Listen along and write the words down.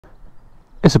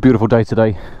It's a beautiful day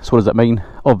today, so what does that mean?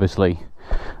 Obviously,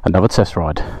 another test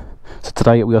ride. So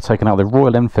today we are taking out the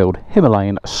Royal Enfield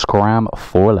Himalayan Scram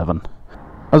 411.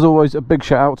 As always, a big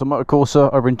shout out to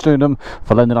Motorcorsa over in Gillingham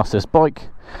for lending us this bike.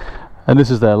 And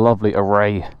this is their lovely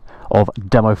array of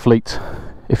demo fleet.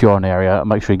 If you're in the area,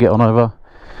 make sure you get on over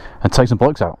and take some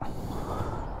bikes out.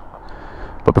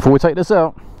 But before we take this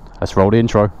out, let's roll the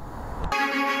intro.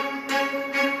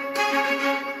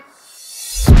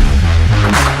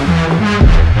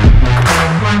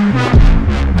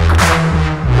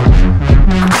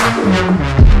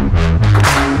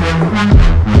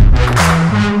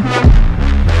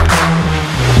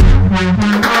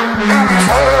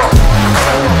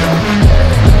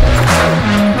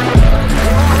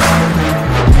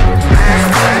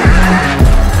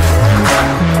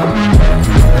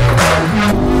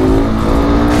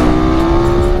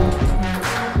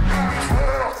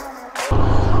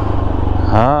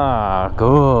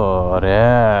 Good,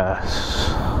 yes.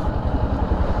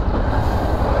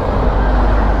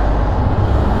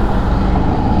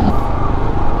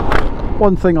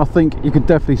 One thing I think you can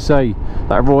definitely say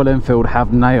that Royal Enfield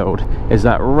have nailed is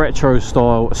that retro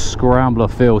style scrambler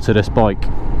feel to this bike.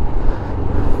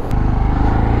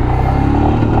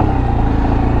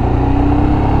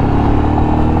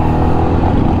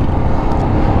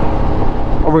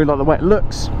 I really like the way it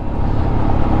looks.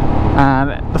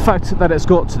 And the fact that it's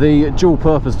got the dual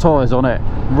purpose tyres on it,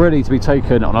 ready to be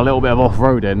taken on a little bit of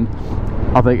off-roading,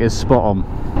 I think is spot on.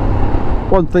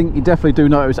 One thing you definitely do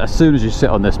notice as soon as you sit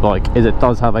on this bike is it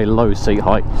does have a low seat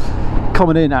height,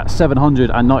 coming in at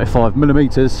 795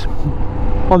 millimeters.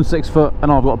 I'm 6 foot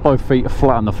and I've got both feet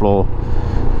flat on the floor.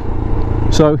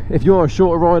 So if you're a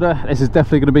shorter rider, this is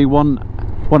definitely going to be one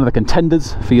of the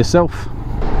contenders for yourself.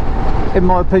 In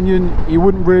my opinion, you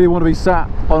wouldn't really want to be sat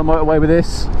on a motorway with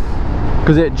this,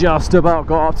 because it just about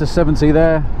got up to 70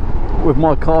 there with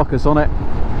my carcass on it.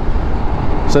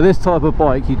 So this type of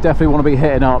bike you definitely want to be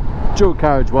hitting up dual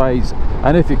carriageways,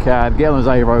 and if you can, get on those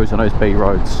A roads and those B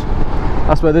roads.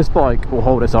 That's where this bike will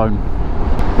hold its own.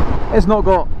 It's not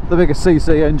got the biggest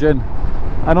CC engine,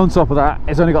 and on top of that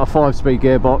it's only got a 5-speed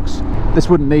gearbox. This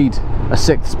wouldn't need a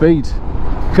 6th speed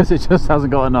because it just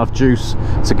hasn't got enough juice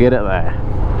to get it there.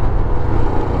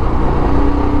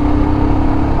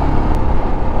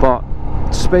 But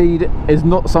speed is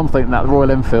not something that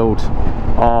Royal Enfield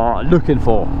are looking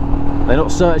for. They're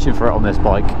not searching for it on this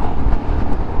bike.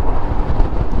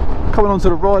 Coming onto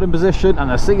the riding position and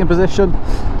the seating position.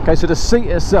 Okay, so the seat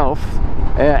itself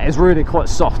is really quite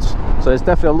soft, so there's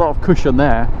definitely a lot of cushion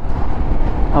there.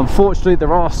 Unfortunately,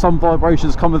 there are some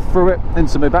vibrations coming through it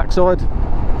into my backside,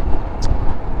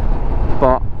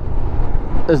 but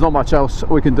there's not much else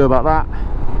we can do about that.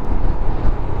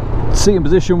 Seating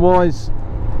position wise,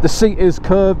 the seat is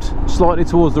curved slightly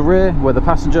towards the rear where the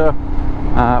passenger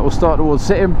will start towards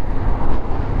sitting,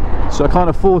 so it kind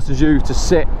of forces you to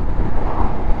sit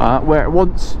where it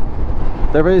wants.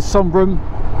 There is some room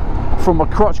from my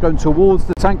crotch going towards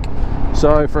the tank,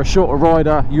 so for a shorter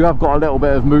rider you have got a little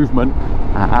bit of movement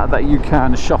that you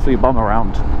can shuffle your bum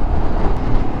around.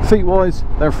 Feet wise,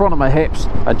 they're in front of my hips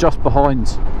and just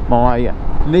behind my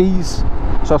knees,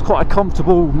 so it's quite a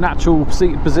comfortable natural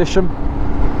seated position.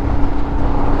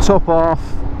 Top half,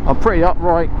 I'm pretty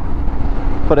upright,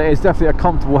 but it is definitely a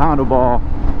comfortable handlebar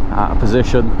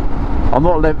position. I'm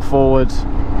not leant forward,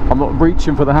 I'm not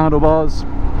reaching for the handlebars.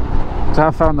 So I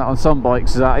have found that on some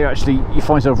bikes that you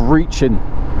find yourself reaching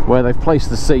where they've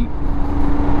placed the seat,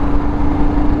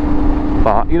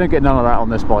 but you don't get none of that on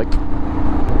this bike.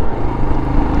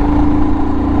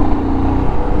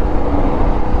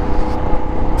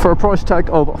 For a price tag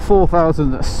of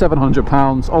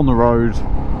 £4,700 on the road,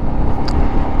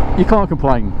 you can't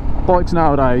complain. Bikes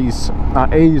nowadays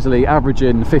are easily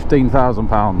averaging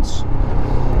 £15,000.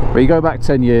 But you go back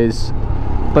 10 years,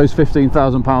 those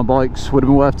 £15,000 bikes would have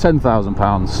been worth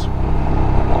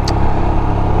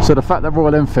 £10,000. So the fact that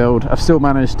Royal Enfield have still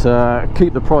managed to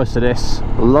keep the price of this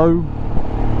low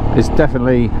is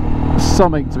definitely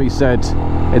something to be said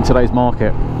in today's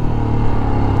market.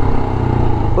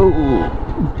 Ooh.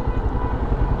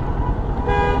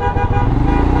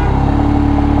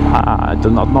 I do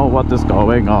not know what is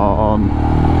going on.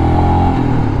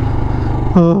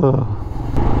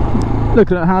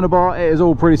 Looking at the handlebar, it is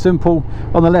all pretty simple.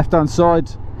 On the left hand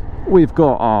side we've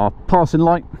got our passing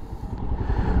light,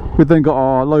 we've then got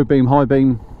our low beam, high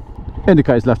beam,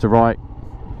 indicators left to right,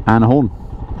 and a horn.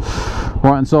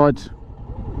 Right hand side,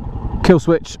 kill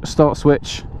switch, start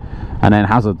switch, and then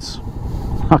hazards.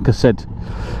 Like I said,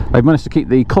 they've managed to keep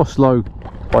the cost low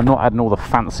by not adding all the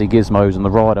fancy gizmos and the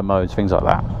rider modes, things like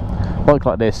that. Bike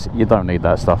like this, you don't need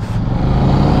that stuff.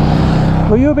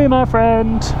 Will you be my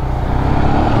friend?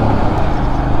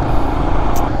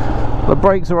 The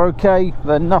brakes are okay,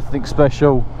 they're nothing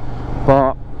special,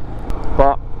 but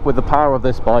with the power of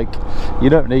this bike, you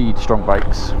don't need strong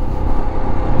brakes.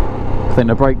 I think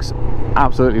the brakes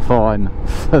absolutely fine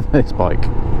for this bike.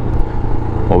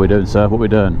 What are we doing, sir? What are we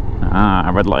doing?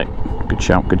 Ah, red light. Good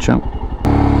shout, good shout.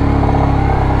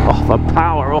 Oh, the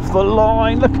power off the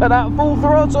line! Look at that full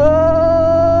throttle!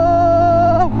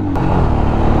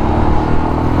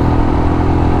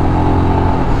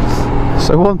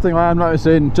 So one thing I am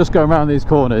noticing, just going around these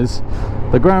corners,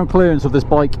 the ground clearance of this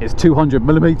bike is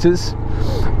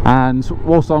 200mm, and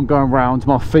whilst I'm going around,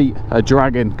 my feet are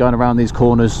dragging going around these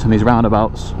corners and these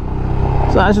roundabouts.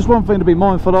 So that's just one thing to be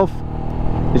mindful of,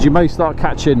 is you may start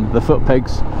catching the foot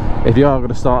pegs if you are going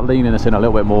to start leaning this in a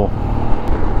little bit more.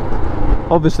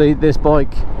 Obviously this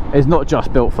bike is not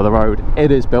just built for the road,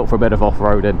 it is built for a bit of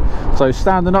off-roading. So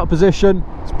standing up position,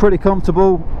 it's pretty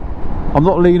comfortable. I'm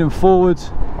not leaning forward,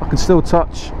 I can still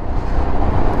touch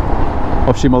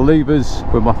obviously my levers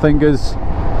with my fingers.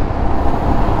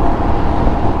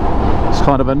 It's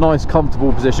kind of a nice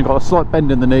comfortable position, got a slight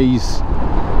bend in the knees.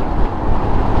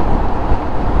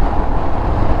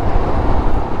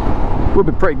 Would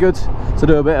be pretty good to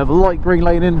do a bit of light green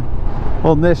laning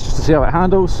on this just to see how it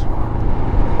handles,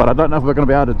 but I don't know if we're going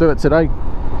to be able to do it today.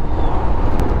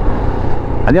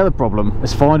 And the other problem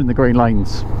is finding the green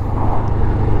lanes.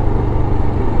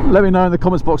 Let me know in the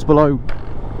comments box below,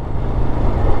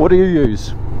 what do you use?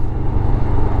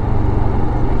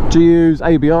 Do you use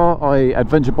ABR, i.e.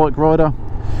 Adventure Bike Rider?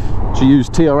 Do you use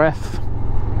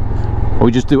TRF? Or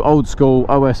you just do old school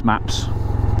OS maps?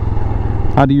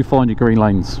 How do you find your green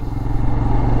lanes?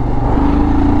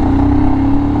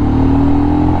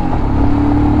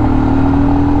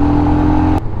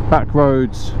 Back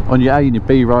roads, on your A and your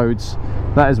B roads,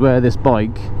 that is where this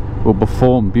bike will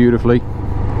perform beautifully.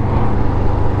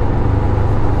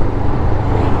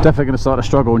 Definitely going to start to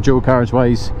struggle on dual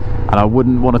carriageways, and I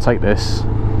wouldn't want to take this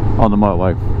on the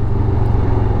motorway.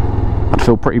 I'd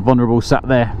feel pretty vulnerable sat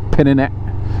there pinning it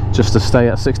just to stay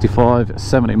at 65,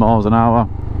 70 miles an hour.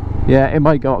 Yeah, it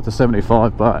may go up to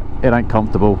 75, but it ain't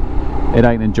comfortable, it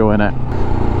ain't enjoying it.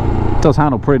 It does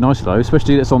handle pretty nicely though,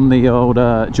 especially it's on the old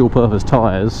dual purpose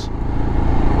tyres.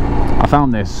 I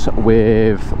found this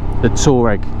with the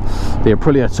Touareg, the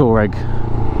Aprilia Touareg,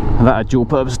 and that had dual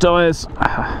purpose tyres.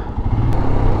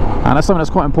 And that's something that's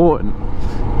quite important,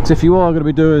 because if you are going to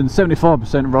be doing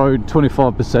 75% road,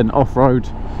 25% off-road,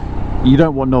 you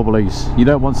don't want knobblies. You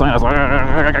don't want something that's like...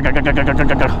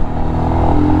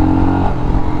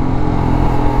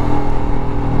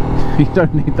 You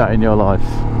don't need that in your life.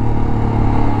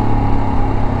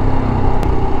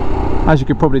 As you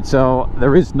can probably tell,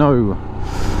 there is no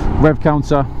rev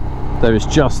counter. There is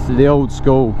just the old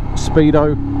school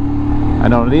speedo,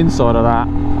 and on the inside of that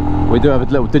we do have a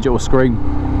little digital screen.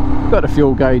 Got the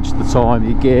fuel gauge, the time,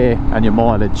 your gear and your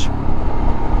mileage.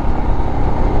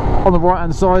 On the right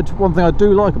hand side, one thing I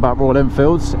do like about Royal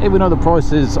Enfields, even though the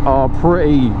prices are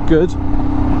pretty good,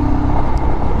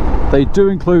 they do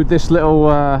include this little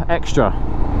extra,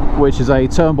 which is a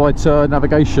turn-by-turn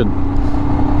navigation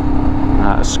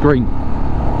screen.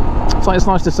 So it's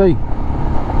nice to see.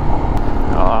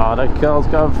 Ah, the car's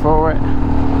going for it.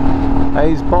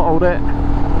 He's bottled it.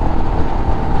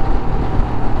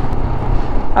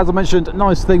 As I mentioned,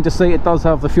 nice thing to see, it does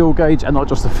have the fuel gauge and not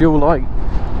just the fuel light.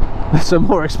 There's some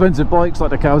more expensive bikes like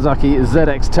the Kawasaki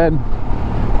ZX10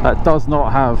 that does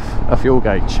not have a fuel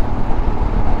gauge.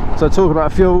 So talking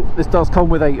about fuel, this does come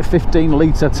with a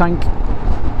 15-litre tank,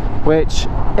 which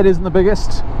it isn't the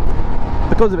biggest.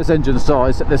 Because of its engine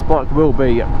size, this bike will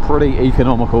be pretty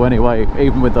economical anyway,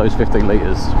 even with those 15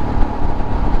 litres.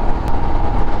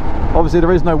 Obviously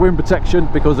there is no wind protection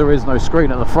because there is no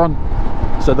screen at the front,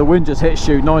 so the wind just hits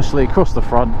you nicely across the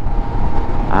front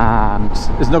and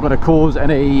it's not going to cause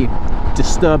any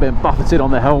disturbing buffeting on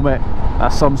the helmet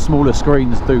as some smaller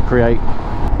screens do create.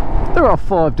 There are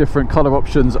 5 different colour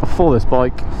options for this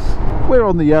bike. We're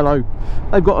on the yellow.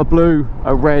 They've got a blue,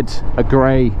 a red, a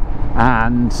grey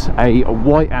and a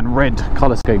white and red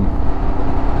colour scheme.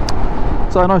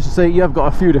 So nice to see you have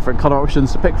got a few different colour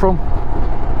options to pick from.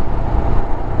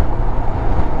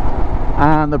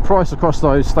 And the price across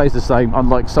those stays the same,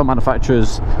 unlike some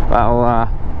manufacturers that'll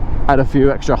add a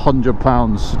few extra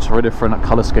 £100 for a different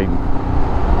colour scheme.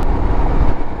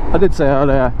 I did say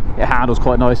earlier it handles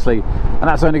quite nicely, and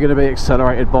that's only going to be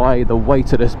accelerated by the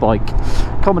weight of this bike.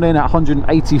 Coming in at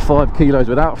 185 kilos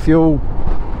without fuel,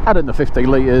 adding the 15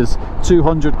 litres,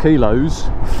 200 kilos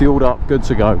fueled up, good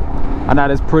to go. And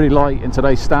that is pretty light in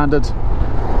today's standard.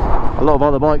 A lot of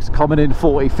other bikes coming in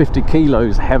 40-50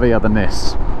 kilos heavier than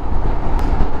this.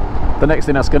 The next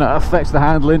thing that's going to affect the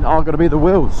handling are going to be the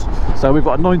wheels. So we've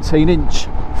got a 19-inch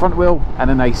front wheel and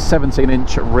then a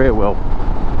 17-inch rear wheel.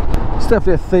 It's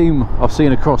definitely a theme I've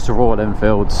seen across the Royal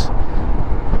Enfields,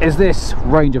 is this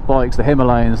range of bikes, the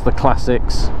Himalayans, the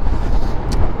classics,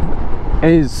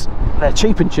 is they're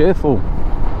cheap and cheerful.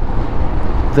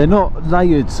 They're not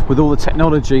layered with all the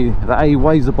technology that A,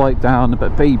 weighs the bike down,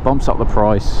 but B, bumps up the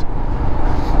price.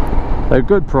 They're a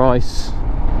good price,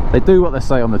 they do what they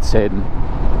say on the tin,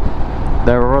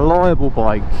 they're a reliable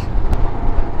bike,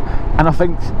 and I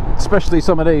think especially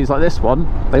some of these, like this one,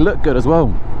 they look good as well.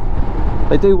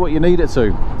 They do what you need it to.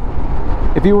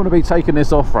 If you want to be taking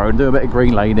this off-road and do a bit of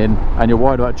green laning and you're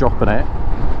worried about dropping it,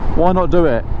 why not do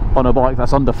it on a bike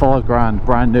that's under 5 grand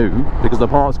brand new, because the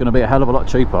part's going to be a hell of a lot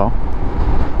cheaper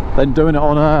than doing it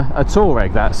on a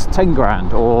Touareg that's 10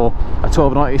 grand, or a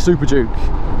 1290 Super Duke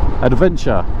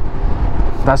Adventure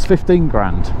that's 15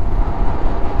 grand.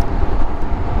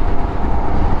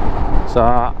 So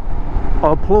I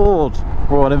applaud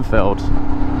Royal Enfield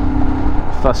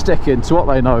for sticking to what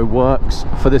they know works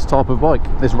for this type of bike,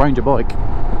 this range of bike.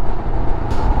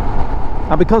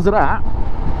 And because of that,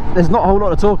 there's not a whole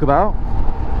lot to talk about.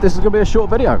 This is going to be a short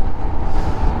video.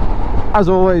 As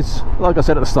always, like I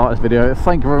said at the start of this video,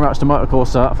 thank you very much to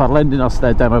Motorcorsa for lending us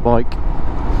their demo bike.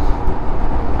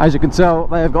 As you can tell,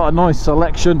 they have got a nice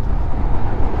selection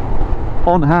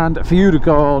on hand for you to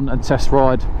go on and test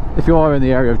ride. If you are in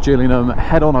the area of Gillingham,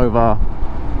 head on over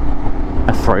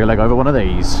and throw your leg over one of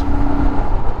these.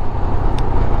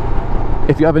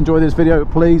 If you have enjoyed this video,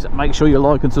 please make sure you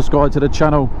like and subscribe to the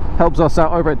channel. Helps us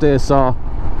out over at D.S.R,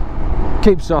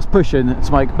 keeps us pushing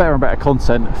to make better and better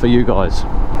content for you guys.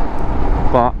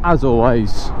 But as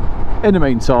always, in the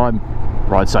meantime,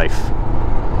 ride safe.